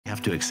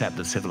have to accept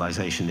that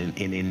civilization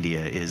in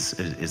India is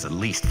at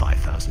least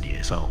 5,000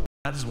 years old.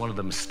 That is one of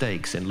the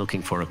mistakes in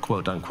looking for a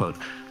quote-unquote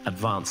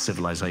advanced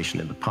civilization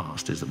in the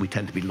past, is that we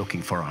tend to be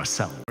looking for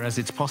ourselves, whereas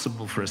it's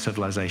possible for a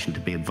civilization to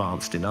be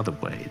advanced in other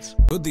ways.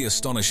 Could the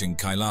astonishing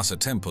Kailasa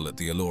Temple at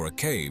the Ellora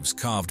Caves,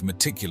 carved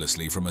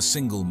meticulously from a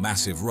single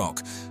massive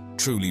rock,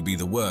 truly be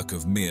the work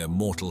of mere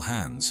mortal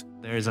hands?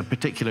 There is a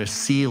particular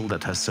seal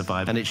that has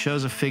survived, and it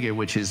shows a figure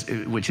which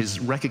is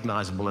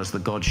recognizable as the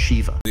god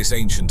Shiva. This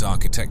ancient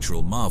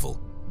architectural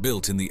marvel,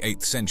 built in the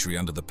 8th century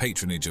under the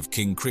patronage of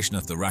King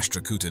Krishna the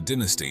Rashtrakuta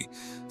dynasty,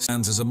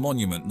 stands as a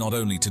monument not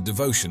only to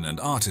devotion and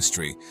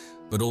artistry,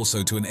 but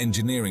also to an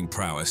engineering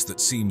prowess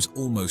that seems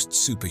almost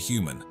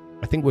superhuman.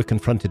 I think we're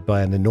confronted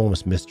by an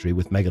enormous mystery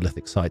with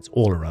megalithic sites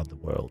all around the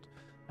world,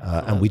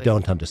 and we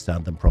don't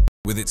understand them properly.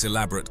 With its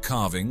elaborate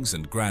carvings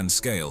and grand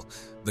scale,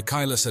 the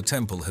Kailasa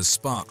Temple has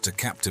sparked a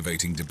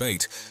captivating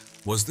debate.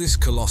 Was this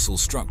colossal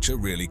structure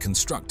really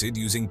constructed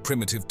using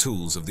primitive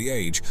tools of the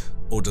age,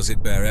 or does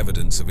it bear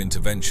evidence of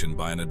intervention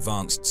by an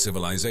advanced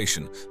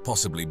civilization,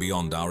 possibly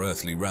beyond our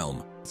earthly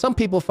realm? Some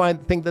people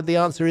think that the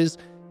answer is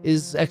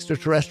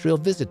extraterrestrial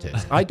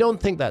visitors. I don't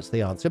think that's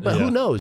the answer, but who knows?